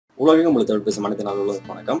உலகம் முழுக்க பேசும் மனித நாள்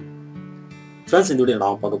வணக்கம் ஃப்ரெண்ட்ஸ். இந்த வீடியோ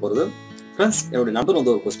நான் பார்க்க போகிறது ஃப்ரெண்ட்ஸ், என்னுடைய நண்பர்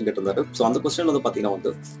வந்து ஒரு கொஸ்டின் கேட்டிருந்தாரு. ஸோ அந்த கொஸ்டின் வந்து பார்த்தீங்கன்னா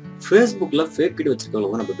வந்து ஃபேஸ்புக்கில் ஃபேக் ஐடி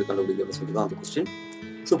வச்சிருக்கவங்க நம்ம எப்படி கண்டுபிடிக்கிறது சொல்லிட்டு தான் அந்த கொஸ்டின்.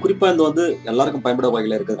 ஸோ குறிப்பாக இந்த வந்து எல்லாருக்கும் பயன்பட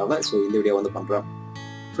வகையில் இருக்கிறதுனால ஸோ இந்த வீடியோ வந்து பண்ணுறேன்.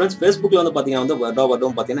 ஃப்ரெண்ட்ஸ், ஃபேஸ்புக்கில் வந்து பார்த்தீங்கன்னா வந்து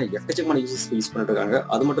வருடம் பார்த்தீங்கன்னா எக்கச்சக்கமான யூஸ் பண்ணிட்டு இருக்காங்க.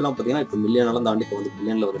 அது மட்டும் இல்லாமல் பார்த்தீங்கன்னா இப்போ மில்லியனாலும் தாண்டி இப்போ வந்து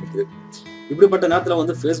பில்லியனில் வந்து நிற்குது. இப்படிப்பட்ட நேரத்தில்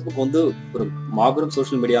வந்து ஃபேஸ்புக் வந்து ஒரு மாபெரும்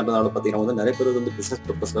சோஷியல் மீடியான்றதால பார்த்தீங்கன்னா வந்து நிறைய பேர் வந்து பிசினஸ்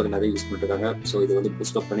பர்பஸ்க்காக நிறைய யூஸ் பண்ணிட்டு இருக்காங்க. ஸோ இது வந்து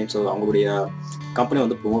பூஸ்ட் அப் பண்ணி ஸோ அவங்களுடைய கம்பெனி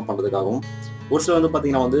வந்து ப்ரொமோட் பண்ணுறதுக்காகவும் ஒரு சில வந்து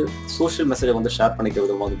பார்த்தீங்கன்னா வந்து சோஷியல் மெசேஜை வந்து ஷேர் பண்ணிக்கிற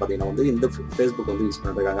விதமாக வந்து பார்த்தீங்கன்னா வந்து இந்த ஃபேஸ்புக் வந்து யூஸ்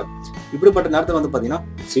பண்ணிட்டு இருக்காங்க. இப்படிப்பட்ட நேரத்தில் வந்து பார்த்தீங்கன்னா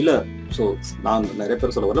சிலர், ஸோ நான் நிறைய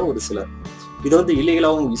பேர் சொல்ல வரல, ஒரு சிலர் இதை வந்து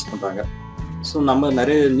இல்லீகலாகவும் யூஸ் பண்ணுறாங்க. ஸோ நம்ம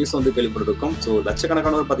நிறைய நியூஸ் வந்து கேள்விப்பட்டிருக்கோம். ஸோ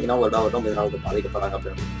லட்சக்கணக்கானவர் பார்த்தீங்கன்னா வருடம் இதனால் வந்து பாதிக்கப்படுறாங்க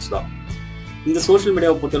அப்படின்னு நியூஸ் தான். இந்த சோஷியல்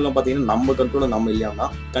மீடியாவை பொறுத்தவரை பார்த்தீங்கன்னா நம்ம கண்ட்ரோலில் நம்ம இல்லையானா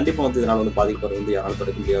கண்டிப்பாக வந்து இதனால் வந்து பாதிக்கப்படுறது வந்து யாராலும்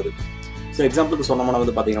தடுக்க முடியாது. ஸோ எக்ஸாம்பிளுக்கு சொன்னோம்னா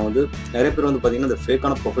வந்து பார்த்தீங்கன்னா வந்து நிறைய பேர் வந்து பார்த்தீங்கன்னா இந்த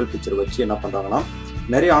ஃபேக்கான ப்ரொஃபைல் பிக்சர் வச்சு என்ன பண்ணுறாங்கன்னா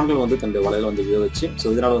நிறைய ஆண்கள் வந்து தன்னுடைய வலையில வந்து வச்சு ஸோ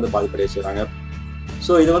இதனால் வந்து பாதிப்படைய செய்கிறாங்க.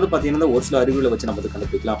 ஸோ இது வந்து பார்த்தீங்கன்னா ஒரு சில அறிவுகளை வச்சு நம்ம வந்து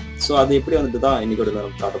கண்டுபிடிக்கலாம். ஸோ அது எப்படி வந்துட்டு தான் இன்னைக்கு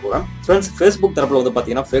நம்ம காட்ட போகிறேன். ஃப்ரெண்ட்ஸ், ஃபேஸ்புக் தரப்பில் வந்து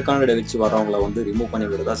பார்த்தீங்கன்னா ஃபேக்கான ஐடி வச்சு வரவங்களை வந்து ரிமூவ் பண்ணி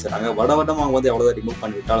விடுறதா செய்கிறாங்க. வடம் அவங்க வந்து எவ்வளோதான் ரிமூவ்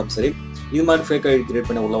பண்ணி விட்டாலும் சரி, இது மாதிரி ஃபேக் ஐடி கிரியேட்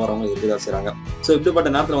பண்ணி உள்ள வரவங்க இருக்குதா செய்கிறாங்க. ஸோ இப்படிப்பட்ட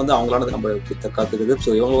நேரத்தில் வந்து அவங்களால நம்ம காத்துக்குது. ஸோ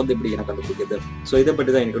இவங்க வந்து இப்படி என்ன கண்டுபிடிக்கிறது. ஸோ இதை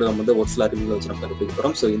பற்றி தான் இன்னைக்கு நம்ம வந்து ஒரு சில அறிவுகளை வச்சு நம்ம கண்டுபிடிக்க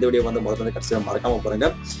போகிறோம். ஸோ இந்த வீடியோ வந்து முதல்ல கடைசியாக மறக்காம போகிறேங்க.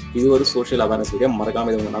 இது ஒரு சோஷியல் அவேர்னஸ் வீடியோ. மறக்காம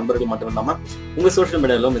இது உங்கள் நண்பர்கள் மட்டும் இல்லாமல் உங்கள் சோஷியல்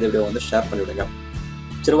மீடியாவிலும் இந்த வீடியோ வந்து ஷேர் பண்ணிவிடுங்க.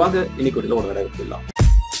 சரி வாங்க இன்னைக்கு வீடியோவில் ஒரு நடை போயிடலாம்.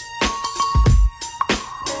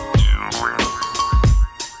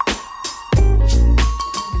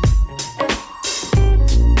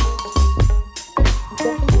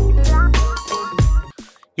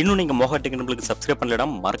 இன்னும் நீங்கள் mohatechintamil சப்ஸ்கிரைப் பண்ணலனா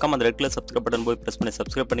மறக்காம அந்த ரெட் கலர் சப்ஸ்கிரைப் பட்டன் போய் பிரஸ் பண்ணி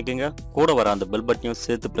சப்ஸ்கிரைப் பண்ணிக்கோங்க. கூட வர அந்த பெல் பட்டனையும்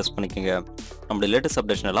சேர்த்து பிரஸ் பண்ணிக்கோங்க. நம்மளுடைய லேட்டஸ்ட்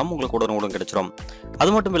அப்டேஷன் எல்லாம் உங்களுக்கு கூட கிடைச்சிடும். அது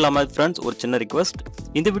மட்டும் இல்லாமல் ஃப்ரெண்ட்ஸ், ஒரு சின்ன ரிக்வஸ்ட்,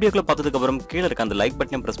 இந்த வீடியோக்களை பார்த்ததுக்கு அப்புறம் கீழே இருக்க அந்த லைக்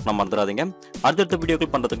பட்டனையும் பிரஸ் பண்ண மறந்துடாதீங்க. அடுத்தடுத்த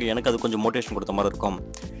வீடியோக்கள் பண்ணுறதுக்கு எனக்கு அது கொஞ்சம் மோட்டிவேஷன் கொடுத்த மாதிரி இருக்கும்.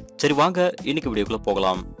 சரி வாங்க இன்னைக்கு வீடியோக்குள்ள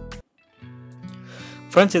போகலாம்.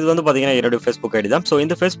 ஃப்ரெண்ட்ஸ், இது வந்து பார்த்தீங்கன்னா என்னுடைய ஃபேஸ்புக் ஐடி தான். ஸோ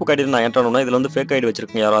இந்த ஃபேஸ்புக் ஐடி நான் என்ட்ரு பண்ணணும். இதில் வந்து ஃபேக் ஐடி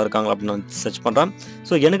வச்சிருக்கேன் யாராக இருக்காங்க அப்படின்னு வந்து சர்ச் பண்ணுறேன்.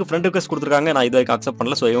 ஸோ எனக்கு ஃப்ரெண்ட் ரிக்வெஸ்ட் கொடுத்துருக்காங்க. நான் இது வரைக்கும் அக்செப்ட்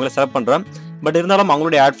பண்ணல. ஸோ இவங்களை செலக்ட் பண்ணுறேன். பட் இருந்தாலும்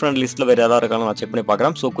அவங்களுடைய ஆட் ஃப்ரெண்ட் லிஸ்ட்டில் வேறு யாராவது இருக்காங்க நான் செக் பண்ணி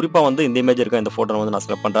பார்க்குறேன். ஸோ குறிப்பாக வந்து இந்த இமேஜ் இருக்க இந்த ஃபோட்டோ வந்து நான்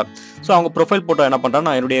செலக்ட் பண்ணுறேன். ஸோ அவங்க ப்ரொஃபைல் ஃபோட்டோ என்ன பண்ணுறேன்,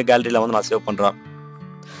 நான் என்னுடைய கேலரியில் வந்து நான் சேவ் பண்ணுறேன்.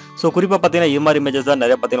 ஸோ குறிப்பாக பார்த்தீங்கன்னா இது மாதிரி இமேஜஸ் தான்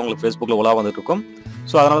நிறைய பார்த்தீங்கன்னா உங்களுக்கு ஃபேஸ்புக்கில் உலா வந்துட்டு இருக்கும்.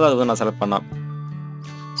 ஸோ அதனால தான் அது வந்து நான் செலக்ட் பண்ணேன்.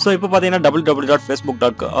 ஸோ இப்போ பார்த்தீங்கன்னா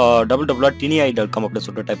www.facebook.com அப்படின்னு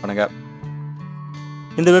சொல்லிட்டு டைப் பண்ணுங்க.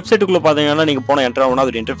 இந்த வெப்சைட்டுக்குள்ள பார்த்தீங்கன்னா நீங்கள் போன என்ட்ரு ஆகணும்.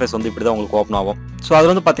 அது இன்டர்ஃபேஸ் வந்து இப்படி தான் உங்களுக்கு ஓப்பன் ஆகும். ஸோ அது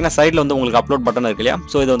வந்து பார்த்தீங்கன்னா சைடில் வந்து உங்களுக்கு அப்லோட் பட்டன் இருக்கு இல்லையா.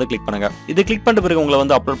 ஸோ இதை வந்து கிளிக் பண்ணுங்க. இது கிளிக் பண்ணிட்டு பிறகு உங்களை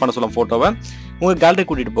வந்து அப்லோட் பண்ண சொல்லும் ஃபோட்டோவை உங்கள் கேலரி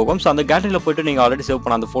கூட்டிகிட்டு போகும். ஸோ அந்த கேலரியில் போயிட்டு நீங்கள் ஆல்ரெடி சேவ்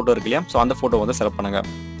பண்ண அந்த ஃபோட்டோ இருக்கு இல்லையா. ஸோ அந்த ஃபோட்டோ வந்து செலக்ட் பண்ணுங்க.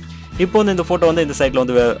 இப்போ வந்து இந்த ஃபோட்டோ வந்து இந்த சைட்டில்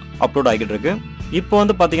வந்து அப்லோட் ஆகிட்டு இருக்கு. இப்போ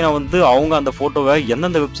வந்து பார்த்தீங்கன்னா வந்து அவங்க அந்த ஃபோட்டோவை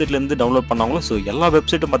எந்தெந்த வெப்சைட்லேருந்து டவுன்லோட் பண்ணாங்களோ ஸோ எல்லா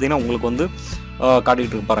வெப்சைட்டும் பார்த்தீங்கன்னா உங்களுக்கு வந்து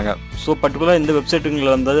காட்டிகிட்டு இருக்கு பாருங்க. ஸோ பர்டிகுலராக இந்த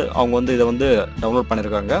வெப்சைட்டுங்களில் வந்து அவங்க வந்து இதை வந்து டவுன்லோட்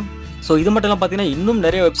பண்ணியிருக்காங்க. ஸோ இது மட்டும் இல்லாமல் பார்த்தீங்கன்னா இன்னும்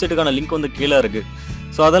நிறைய வெப்சைட்டுக்கான லிங்க் வந்து கீழே இருக்குது.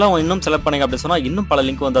 ஸோ அதெல்லாம் இன்னும் செலக்ட் பண்ணிங்க அப்படின்னு சொன்னால் இன்னும் பல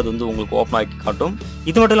லிங்க் வந்து அது வந்து உங்களுக்கு ஓப்பன் ஆகி காட்டும்.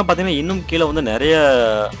 இது மட்டும் இல்லாமல் பார்த்தீங்கன்னா இன்னும் கீழே வந்து நிறைய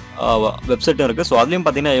வெப்சைட்டும் இருக்குது. ஸோ அதுலேயும்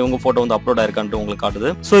பார்த்தீங்கன்னா இவங்க ஃபோட்டோ வந்து அப்லோட் ஆயிருக்கான்ட்டு உங்களுக்கு காட்டுது.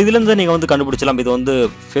 ஸோ இதுலேருந்து நீங்கள் வந்து கண்டுபிடிச்சலாம் இது வந்து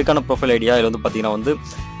ஃபேக்கான ப்ரொஃபைல் ஐடியா இல்லை வந்து பார்த்தீங்கன்னா வந்து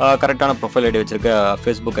கரெக்டான ப்ரொஃபைல் ஐடி வச்சிருக்க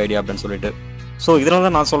ஃபேஸ்புக் ஐடியா அப்படின்னு சொல்லிட்டு. ஸோ இதனால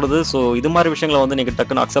தான் நான் சொல்கிறது, ஸோ இது மாதிரி விஷயங்களை வந்து நீங்கள்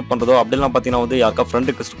டக்குன்னு அக்செப்ட் பண்ணுறதோ அப்படிலாம் பார்த்தீங்கன்னா வந்து யாருக்கா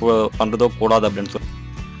ஃப்ரெண்ட் ரிக்வெஸ்ட் பண்ணுறதோ கூடாது அப்படின்னு சொல்லி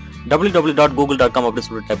www.google.com அப்படின்னு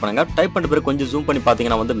சொல்லிட்டு டைப் பண்ணுங்க. டைப் பண்ண பிறகு கொஞ்சம் ஜூம் பண்ணி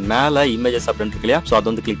பார்த்தீங்கன்னா வந்து மேலே இமேஜஸ் அப்படின்னு இருக்கு இல்லையா. ஸோ அது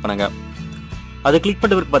வந்து கிளிக் பண்ணுங்க. அது கிளிக்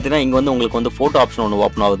பண்ண பிறகு பார்த்தீங்கன்னா இங்கே வந்து உங்களுக்கு வந்து ஃபோட்டோ ஆப்ஷன் ஒன்று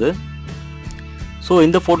ஓப்பன் ஆகுது. ஸோ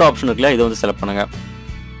இந்த ஃபோட்டோ ஆப்ஷன் இருக்குல்லையா, இதை வந்து செலக்ட் பண்ணுங்க.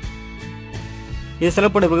 இது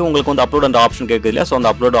செலக்ட் பண்ண பிறகு உங்களுக்கு வந்து அப்லோட் அந்த ஆப்ஷன் கேட்குது இல்லையா. ஸோ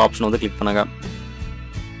அந்த அப்லோட் ஆப்ஷன் வந்து கிளிக் பண்ணுங்க.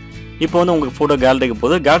 இப்போ வந்து உங்களுக்கு ஃபோட்டோ கேலரிக்கு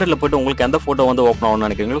போகுது. கேலரியில் போய்ட்டு உங்களுக்கு எந்த ஃபோட்டோ வந்து ஓப்பன் ஆகணும்னு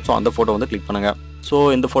நினைக்கிறீங்களோ ஸோ அந்த ஃபோட்டோ வந்து கிளிக் பண்ணுங்க. ஸோ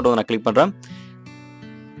இந்த ஃபோட்டோ நான் கிளிக் பண்ணுறேன்.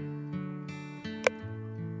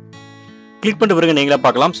 கிளிக் பண்ணிட்ட பிறகு நீங்களே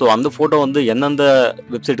பார்க்கலாம். ஸோ அந்த ஃபோட்டோ வந்து எந்தெந்த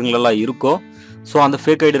வெப்சைட்டுங்களெல்லாம் இருக்கோ ஸோ அந்த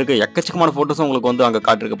ஃபேக் ஐடி இருக்க எக்கச்சக்கமான ஃபோட்டோஸும் உங்களுக்கு வந்து அங்கே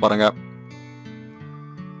காட்டிருக்கு பாருங்க.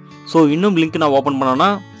 ஸோ இன்னும் லிங்க் நான் ஓப்பன் பண்ணோன்னா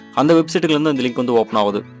அந்த வெப்சைட்டுலேருந்து இந்த லிங்க் வந்து ஓப்பன்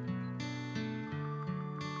ஆகுது.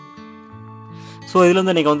 ஸோ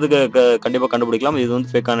இதுலேருந்து நீங்கள் வந்து கண்டிப்பாக கண்டுபிடிக்கலாம் இது வந்து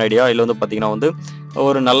ஃபேக்கான ஐடியா இல்லை வந்து பார்த்தீங்கன்னா வந்து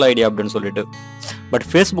ஒரு நல்ல ஐடியா அப்படின்னு சொல்லிட்டு. பட்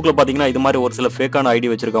ஃபேஸ்புக்கில் பார்த்தீங்கன்னா இது மாதிரி ஒரு சில ஃபேக்கான ஐடி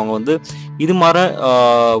வச்சிருக்கவங்க வந்து இது மாதிரி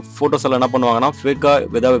ஃபோட்டோஸ் எல்லாம் என்ன பண்ணுவாங்கன்னா ஃபேக்காக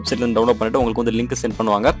ஏதாவது வெப்சைட்லேருந்து டவுன்லோட் பண்ணிட்டு உங்களுக்கு வந்து லிங்க் சென்ட்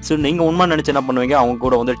பண்ணுவாங்க. ஸோ நீங்கள் உண்மை நினச்சி என்ன பண்ணுவீங்க, அவங்க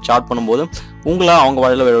கூட வந்து சாட் பண்ணும்போது உங்களை அவங்க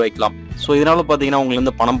வழியில் விழ வைக்கலாம். ஸோ இதனால் பார்த்தீங்கன்னா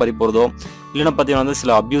உங்களுக்கு பணம் பறி போகிறதோ இல்லைன்னா பார்த்தீங்கன்னா வந்து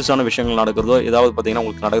சில அப்யூஸான விஷயங்கள் நடக்கிறதோ ஏதாவது பார்த்தீங்கன்னா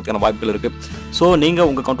உங்களுக்கு நடக்கிறதுக்கான வாய்ப்புகள் இருக்குது. ஸோ நீங்கள்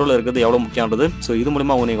உங்கள் கண்ட்ரோலில் இருக்கிறது எவ்வளோ முக்கியமானது. ஸோ இது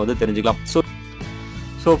மூலிமா நீங்கள் வந்து தெரிஞ்சுக்கலாம்.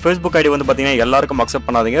 ஸோ ஃபேஸ்புக் ஐடி வந்து பார்த்தீங்கன்னா எல்லாருக்கும் அக்செப்ட்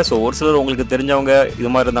பண்ணாதீங்க. ஸோ ஒரு சிலர் உங்களுக்கு தெரிஞ்சவங்க இது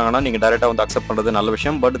மாதிரி இருந்தாங்கன்னா நீங்கள் டேரெக்டாக வந்து அக்செப்ட் பண்ணுறது நல்ல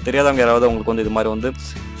விஷயம். பட் தெரியாதவங்க யாராவது உங்களுக்கு வந்து இது மாதிரி வந்து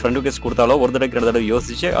ஃப்ரெண்ட் ரிக்வெஸ்ட் கொடுத்தாலோ ஒரு தடவை 2 தடவை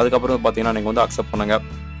யோசிச்சு அதுக்கப்புறம் பார்த்தீங்கன்னா நீங்கள் வந்து அக்செப்ட் பண்ணுங்க.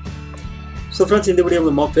 ஸோ ஃப்ரெண்ட்ஸ், இந்த வீடியோ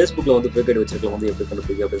மூலமா ஃபேஸ்புக்கில் வந்து ஃபேக் ஐடி வச்சிருக்கலாம் வந்து எப்படி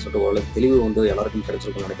கண்டுபிடிக்க அப்படின்னு சொல்லிட்டு ஓரளவுக்கு தெளிவு வந்து எல்லாருக்கும்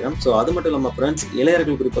கிடைச்சிருக்கும்னு நினைக்கிறேன். ஸோ அது மட்டும் இல்லாமல் ஃப்ரெண்ட்ஸ்,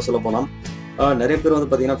 இளைஞர்கள் குறிப்பாக சொல்ல போனால் நிறைய பேர் வந்து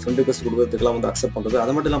பார்த்தீங்கன்னா ஃப்ரெண்ட் ரிக்வெஸ்ட் கொடுக்குறதுக்குலாம் வந்து அக்செப்ட் பண்ணுறது.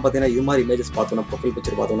 அது மட்டும் இல்லாமல் பார்த்தீங்கன்னா இது மாதிரி இமேஜஸ் பார்த்தோன்னா ப்ரொஃபைல்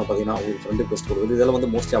பிக்சர் பார்த்தோன்னா பார்த்தீங்கன்னா அவங்களுக்கு ஃப்ரெண்ட் ரிக்வெஸ்ட் கொடுக்குறது இதெல்லாம் வந்து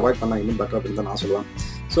மோஸ்ட்லி அவாய்ட் பண்ணால் இன்னும் பெட்டர் அப்படின்னு தான் நான் சொல்லுவேன்.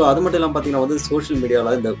 ஸோ அது மட்டும் இல்லாமல் பார்த்தீங்கன்னா வந்து சோஷியல்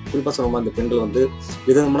மீடியாவில் இந்த குறிப்பாக சொல்லணுமா இந்த பெண்கள் வந்து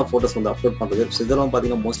விதவிதமான ஃபோட்டோஸ் வந்து அப்லோட் பண்ணுறது. ஸோ இதெல்லாம்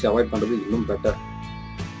பார்த்தீங்கன்னா மோஸ்ட்லி அவாய்ட் பண்ணுறது இன்னும் பெட்டர்.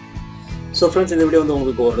 ஸோ ஃப்ரெண்ட்ஸ், இந்த வீடியோ வந்து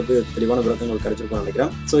உங்களுக்கு ஒரு தெளிவான விளக்கங்கள் கிடைச்சிருக்கும்னு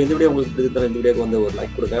நினைக்கிறேன். ஸோ இந்த வீடியோ உங்களுக்கு பிடிச்சிருந்தால் இந்த வீடியோக்கு வந்து ஒரு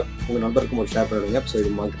லைக் கொடுங்க, உங்கள் நண்பருக்கும் ஒரு ஷேர் பண்ணிடுங்க. ஸோ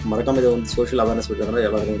இது மறக்காம இதை வந்து சோஷியல் அவேர்னஸ் விடுறதுனால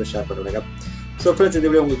எல்லாருக்கும் வந்து ஷேர் பண்ணிடுங்க. ஸோ ஃப்ரெண்ட்ஸ், இந்த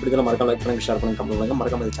வீடியோ உங்களுக்கு பிடிச்சா மறக்காம லைக் பண்ணுங்க, ஷேர் பண்ணுங்க, கமெண்ட் பண்ணுங்க,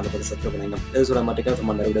 மறக்காம இந்த சேனல் சப்ஸ்கிரைப் பண்ணுங்க. இது சொல்ல மாட்டேங்க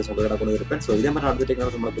சும்மா நிறைய வீடியோஸ் உங்களுக்கு கொண்டு இருப்பேன். ஸோ இதே மாதிரி அடுத்த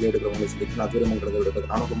டெக்னாலஜி புதிய எடுக்கிறவங்க சந்திக்கலாம். அதுவரை உங்களுக்கு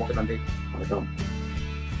நானும் ரொம்ப நன்றி. வணக்கம்.